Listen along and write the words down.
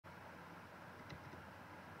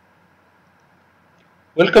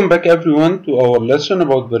Welcome back everyone to our lesson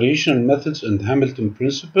about variation methods and Hamilton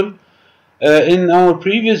principle. In our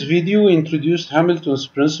previous video we introduced Hamilton's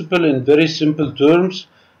principle in very simple terms.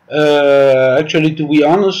 Actually, to be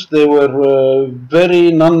honest, they were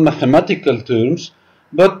very non-mathematical terms,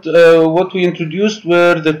 but what we introduced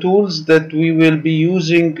were the tools that we will be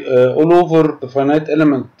using all over the finite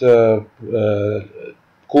element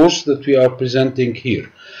course that we are presenting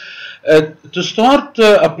here. To start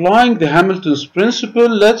applying the Hamilton's principle,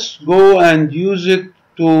 let's go and use it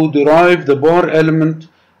to derive the bar element,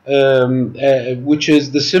 which is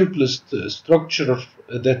the simplest structure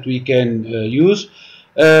that we can use,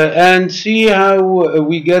 and see how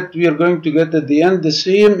we are going to get at the end the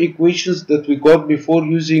same equations that we got before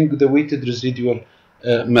using the weighted residual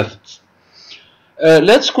methods.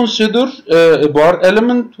 Let's consider a bar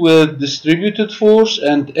element with distributed force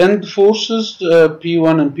and end forces,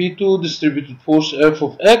 P1 and P2, distributed force f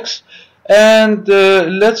of x, and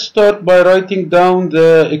let's start by writing down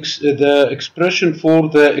the expression for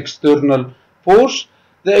the external force.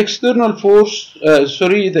 The external force,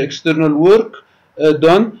 the external work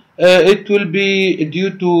done, it will be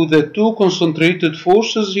due to the two concentrated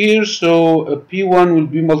forces here, so P1 will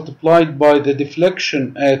be multiplied by the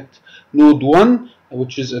deflection at node 1,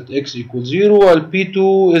 which is at x equals 0, while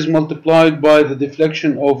P2 is multiplied by the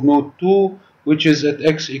deflection of node 2, which is at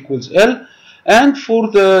x equals L. And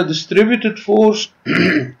for the distributed force,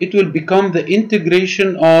 it will become the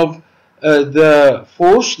integration of the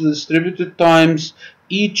force, the distributed, times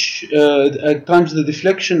each times the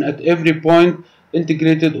deflection at every point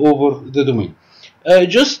integrated over the domain.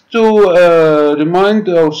 Just to remind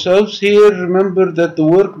ourselves here, remember that the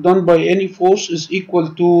work done by any force is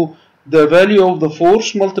equal to the value of the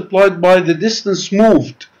force multiplied by the distance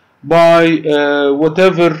moved by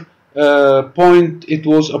whatever point it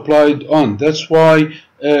was applied on. That's why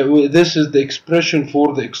this is the expression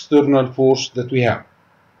for the external force that we have.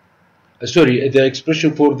 The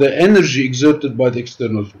expression for the energy exerted by the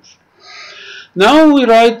external force. Now we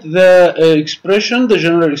write the expression, the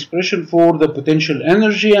general expression for the potential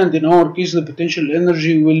energy, and in our case the potential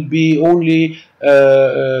energy will be only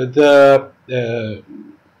the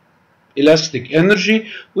elastic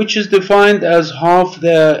energy, which is defined as half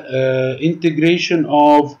the integration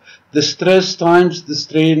of the stress times the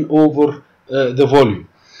strain over the volume.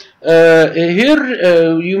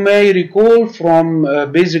 Here you may recall from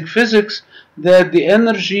basic physics that the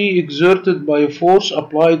energy exerted by a force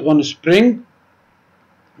applied on a spring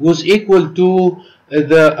was equal to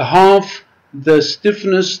the half the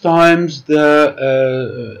stiffness times the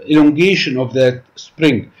elongation of that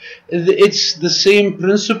spring. It's the same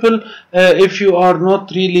principle. If you are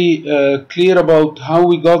not really clear about how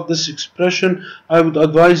we got this expression, I would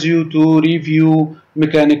advise you to review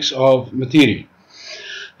mechanics of material.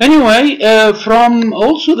 Anyway, from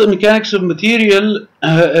also the mechanics of material,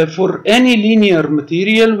 for any linear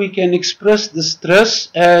material, we can express the stress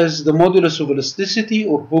as the modulus of elasticity,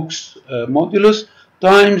 or Hooke's modulus,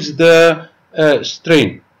 times the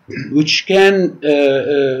strain, which can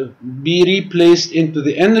be replaced into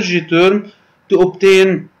the energy term to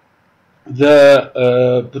obtain the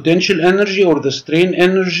potential energy or the strain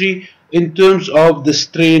energy in terms of the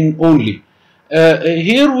strain only.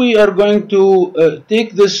 Here we are going to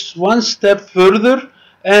take this one step further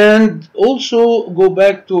and also go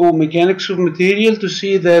back to mechanics of material to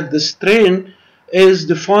see that the strain is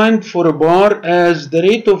defined for a bar as the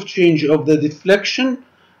rate of change of the deflection,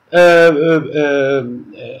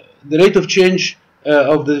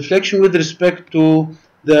 with respect to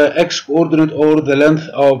the x coordinate or the length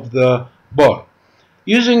of the bar.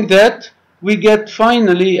 Using that, we get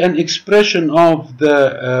finally an expression of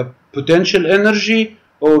the potential energy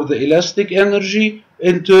or the elastic energy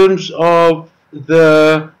in terms of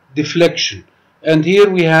the deflection. And here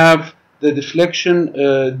we have the deflection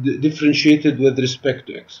differentiated with respect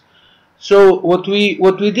to x. So what we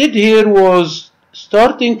did here was,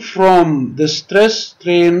 starting from the stress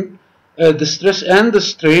and the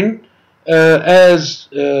strain as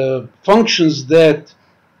functions that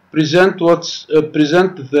present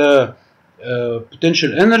the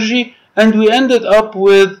potential energy, and we ended up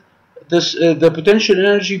with this the potential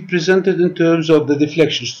energy presented in terms of the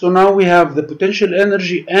deflection. So now we have the potential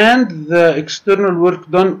energy and the external work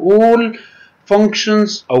done, all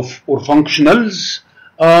functions of or functionals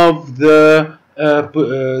of the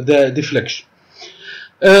deflection.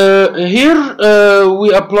 Here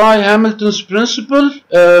we apply Hamilton's principle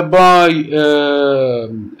by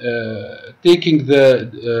taking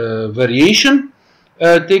the variation,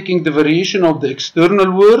 of the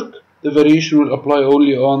external work. The variation will apply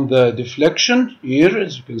only on the deflection here,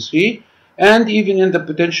 as you can see, and even in the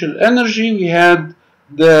potential energy we had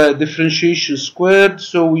the differentiation squared.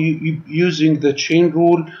 So using the chain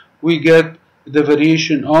rule, we get the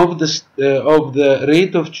variation of the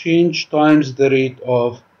rate of change times the rate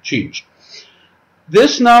of change.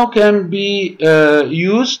 This now can be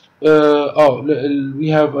used. We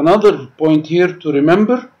have another point here to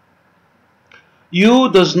remember.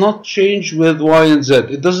 U does not change with Y and Z.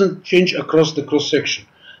 It doesn't change across the cross section.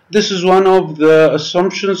 This is one of the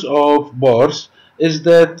assumptions of bars, is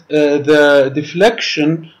that the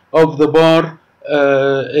deflection of the bar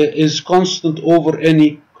is constant over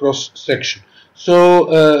any cross section.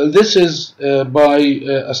 So this is by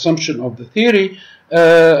assumption of the theory.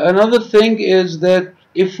 Another thing is that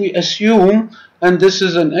if we assume, and this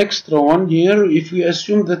is an extra one here, if we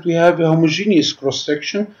assume that we have a homogeneous cross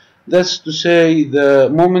section, that's to say the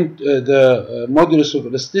modulus of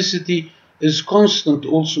elasticity is constant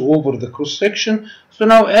also over the cross section. So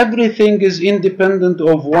now everything is independent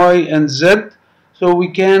of Y and Z. So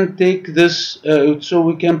we can take this, so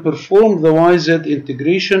we can perform the YZ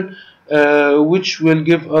integration, which will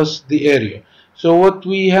give us the area. So what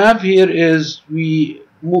we have here is we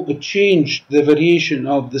change the variation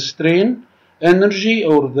of the strain energy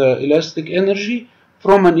or the elastic energy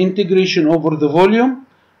from an integration over the volume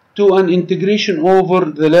to an integration over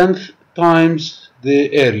the length times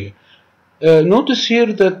the area. Notice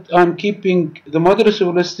here that I'm keeping the modulus of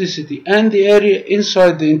elasticity and the area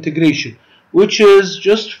inside the integration, which is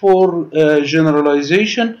just for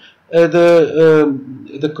generalization.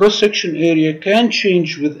 The cross-section area can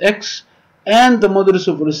change with X, and the modulus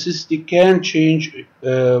of elasticity can change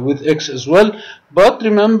with X as well. But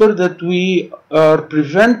remember that we are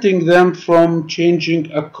preventing them from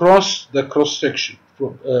changing across the cross-section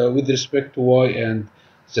with respect to Y and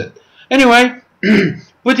Z. Anyway,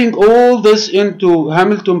 putting all this into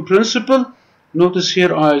Hamilton principle, notice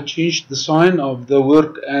here I changed the sign of the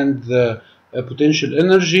work and the potential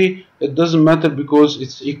energy. It doesn't matter because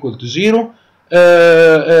it's equal to 0.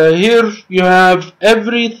 Here you have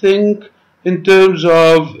everything in terms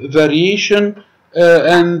of variation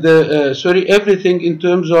everything in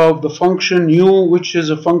terms of the function u, which is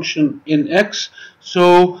a function in x.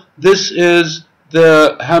 So this is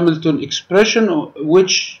the Hamilton expression,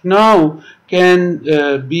 which now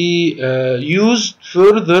can be used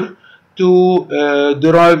further to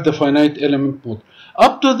derive the finite element model.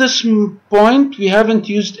 Up to this point, we haven't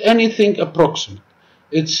used anything approximate.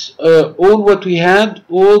 It's all what we had,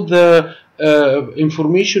 all the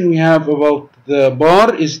information we have about the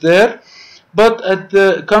bar is there. But at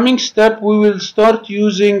the coming step, we will start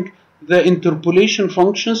using the interpolation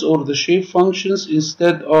functions or the shape functions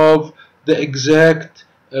instead of the exact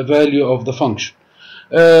value of the function.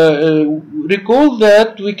 Recall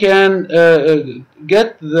that we can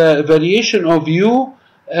get the variation of u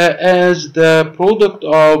as the product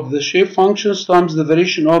of the shape functions times the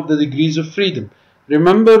variation of the degrees of freedom.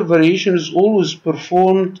 Remember, variation is always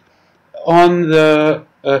performed on the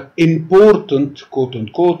important, quote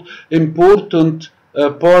unquote, important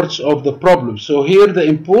parts of the problem. So here the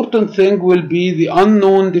important thing will be the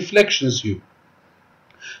unknown deflections u.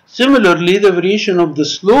 Similarly, the variation of the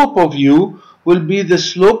slope of u will be the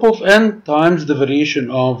slope of n times the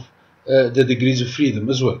variation of the degrees of freedom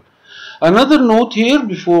as well. Another note here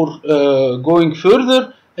before going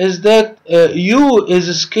further is that u is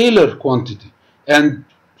a scalar quantity, and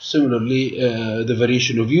similarly the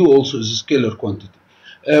variation of u also is a scalar quantity.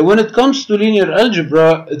 When it comes to linear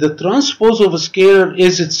algebra, the transpose of a scalar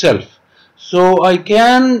is itself. So I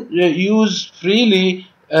can use freely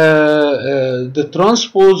the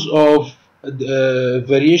transpose of the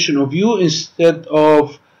variation of u instead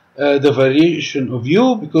of the variation of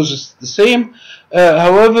u because it's the same.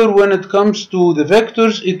 However, when it comes to the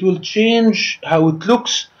vectors, it will change how it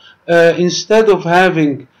looks. Instead of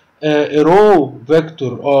having a row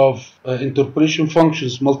vector of interpolation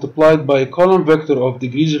functions multiplied by a column vector of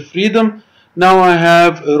degrees of freedom, now I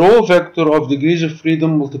have a row vector of degrees of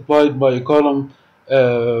freedom multiplied by a column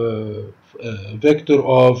vector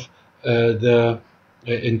of the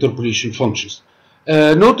interpolation functions.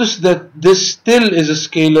 Notice that this still is a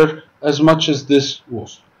scalar as much as this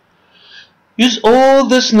was. Use all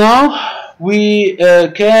this now. We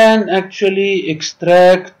can actually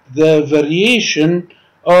extract the variation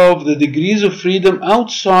of the degrees of freedom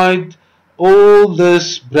outside all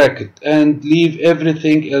this bracket and leave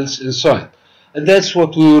everything else inside. And that's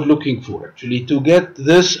what we were looking for, actually, to get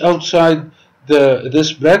this outside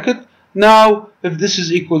this bracket. Now, if this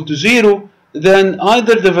is equal to 0, then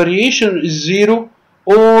either the variation is 0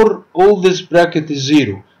 or all this bracket is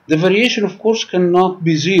 0. The variation, of course, cannot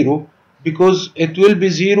be 0 because it will be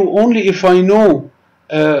 0 only if I know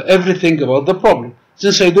everything about the problem.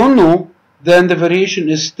 Since I don't know, then the variation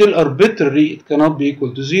is still arbitrary. It cannot be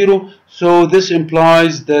equal to 0. So this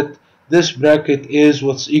implies that this bracket is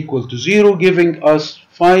what's equal to 0, giving us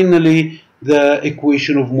finally the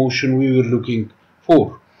equation of motion we were looking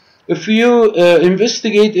for. If you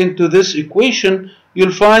investigate into this equation,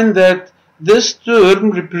 you'll find that this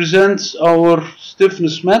term represents our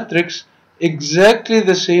stiffness matrix exactly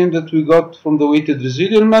the same that we got from the weighted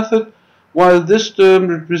residual method, while this term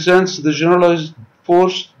represents the generalized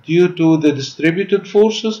force due to the distributed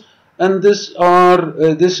forces, and this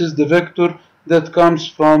is the vector that comes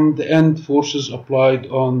from the end forces applied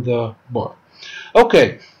on the bar.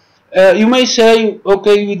 Okay, you may say,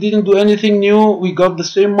 okay, we didn't do anything new, we got the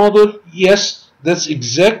same model. Yes, that's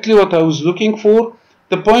exactly what I was looking for.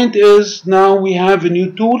 The point is, now we have a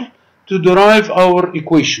new tool to derive our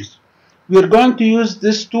equations. We are going to use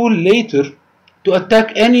this tool later to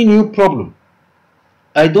attack any new problem.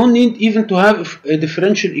 I don't need even to have a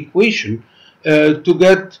differential equation to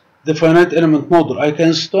get the finite element model. I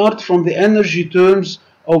can start from the energy terms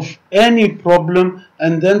of any problem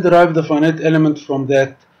and then derive the finite element from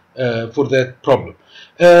that for that problem.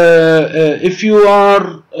 If you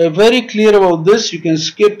are very clear about this, you can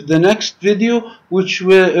skip the next video, which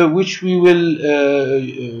we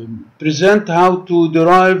will present how to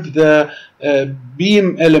derive the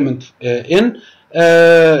beam element in.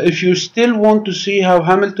 If you still want to see how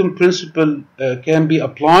Hamilton principle can be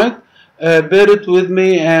applied, bear it with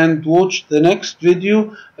me and watch the next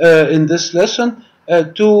video in this lesson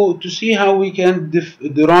to see how we can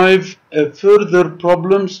derive further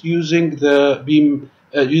problems using the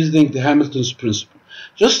using the Hamilton's principle.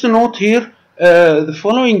 Just a note here, the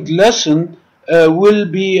following lesson will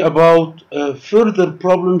be about further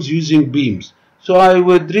problems using beams. So I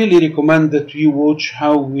would really recommend that you watch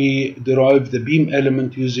how we derive the beam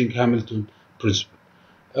element using Hamilton principle.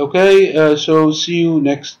 Okay, so see you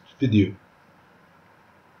next video.